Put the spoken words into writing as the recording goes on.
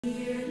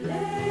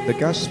The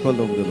Gospel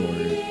of the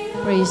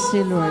Lord. Praise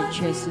the Lord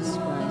Jesus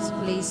Christ.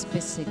 Please be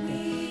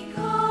seated.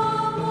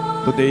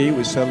 Today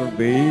we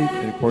celebrate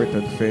an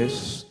important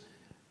feast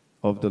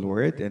of the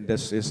Lord, and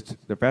this is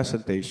the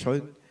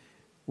presentation,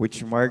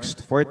 which marks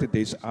 40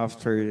 days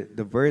after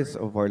the birth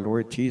of our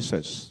Lord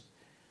Jesus.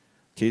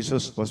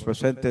 Jesus was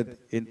presented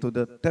into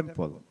the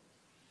temple.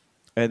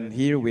 And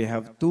here we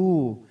have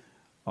two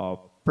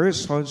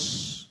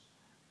persons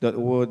that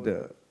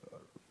would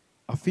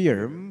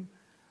affirm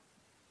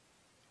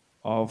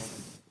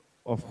of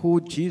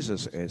who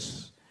Jesus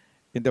is,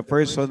 in the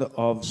person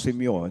of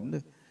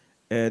Simeon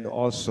and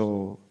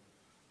also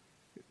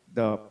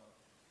the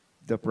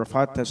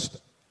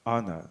prophetess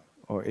Anna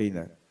or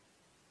Anna.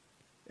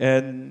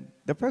 And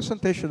the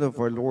presentation of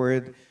our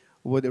Lord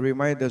would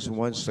remind us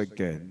once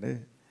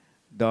again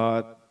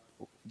that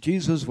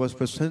Jesus was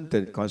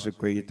presented,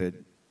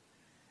 consecrated,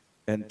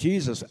 and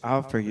Jesus,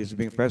 after he's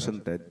being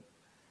presented,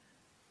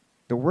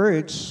 the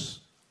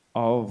words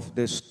of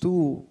these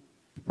two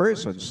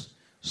persons,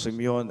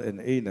 Simeon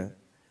and Anna,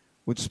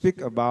 would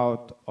speak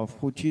about of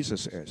who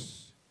Jesus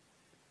is.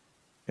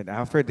 And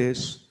after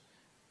this,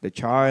 the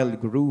child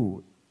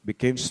grew,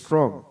 became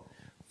strong,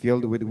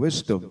 filled with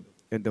wisdom,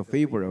 and the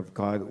favor of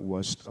God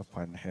was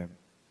upon him.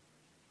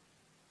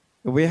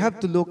 We have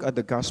to look at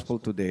the gospel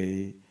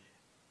today.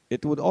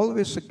 It would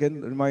always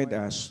again remind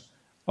us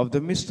of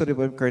the mystery of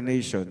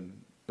incarnation,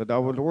 that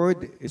our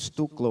Lord is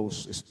too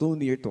close, is too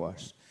near to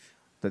us,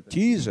 that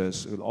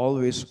Jesus will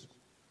always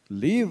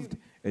live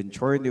and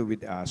journey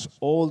with us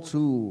all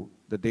through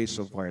the days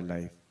of our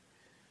life.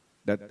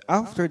 That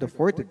after the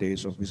 40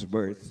 days of his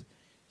birth,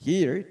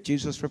 here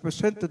Jesus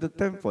represented the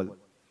temple,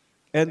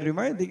 and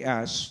reminding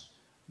us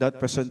that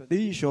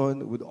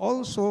presentation would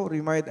also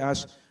remind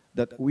us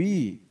that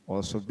we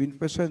also been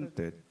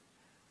presented,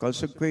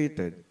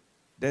 consecrated,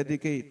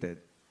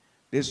 dedicated.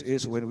 This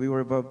is when we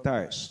were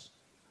baptized.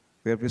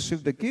 We have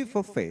received the gift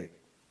of faith.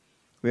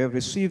 We have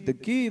received the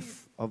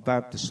gift of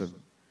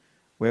baptism.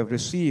 We have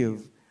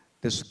received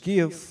this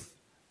gift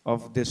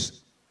of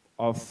this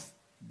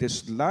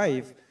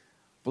life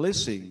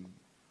pleasing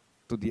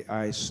to the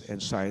eyes and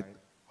sight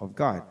of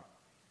God.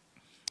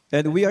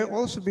 And we are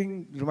also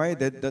being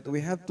reminded that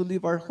we have to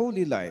live our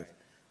holy life,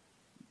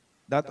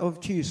 that of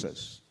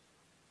Jesus.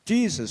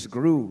 Jesus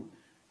grew,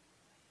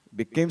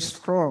 became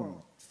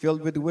strong,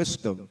 filled with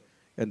wisdom,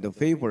 and the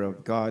favor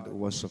of God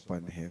was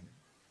upon him.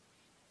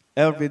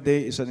 Every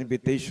day is an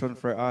invitation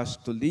for us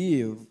to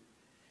live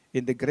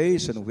in the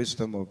grace and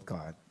wisdom of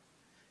God.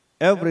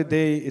 Every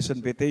day is an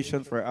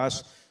invitation for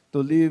us to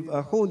live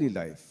a holy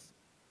life.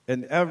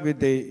 And every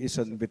day is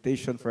an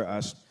invitation for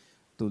us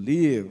to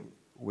live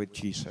with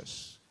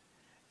Jesus.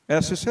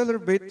 As we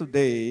celebrate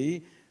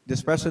today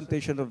this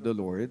presentation of the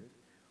Lord,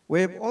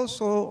 we have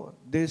also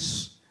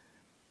this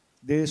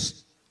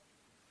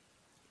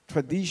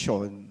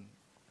tradition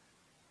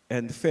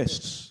and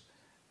feasts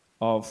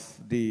of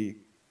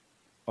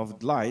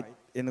light,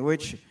 in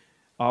which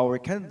our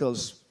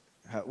candles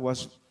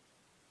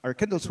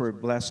were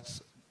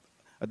blessed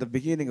at the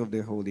beginning of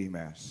the Holy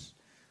Mass,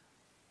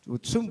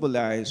 would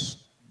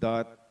symbolize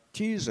that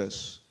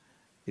Jesus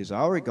is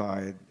our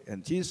guide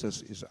and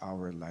Jesus is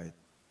our light.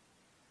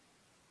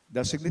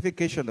 The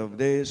signification of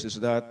this is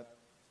that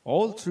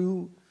all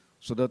through,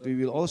 so that we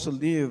will also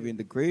live in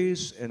the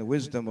grace and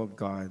wisdom of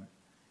God,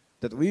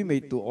 that we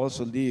may too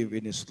also live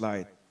in his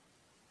light,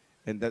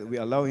 and that we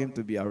allow him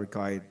to be our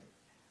guide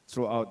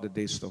throughout the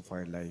days of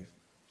our life.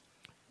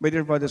 My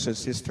dear brothers and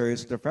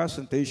sisters, the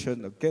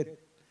presentation of God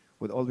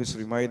would always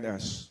remind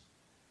us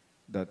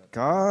that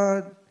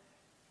God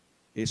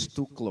is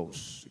too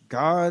close.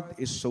 God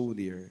is so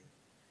near.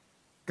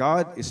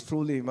 God is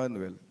truly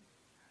Emmanuel.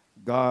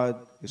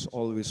 God is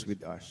always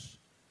with us.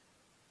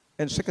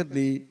 And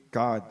secondly,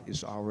 God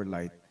is our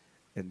light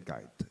and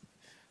guide.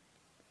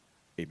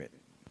 Amen.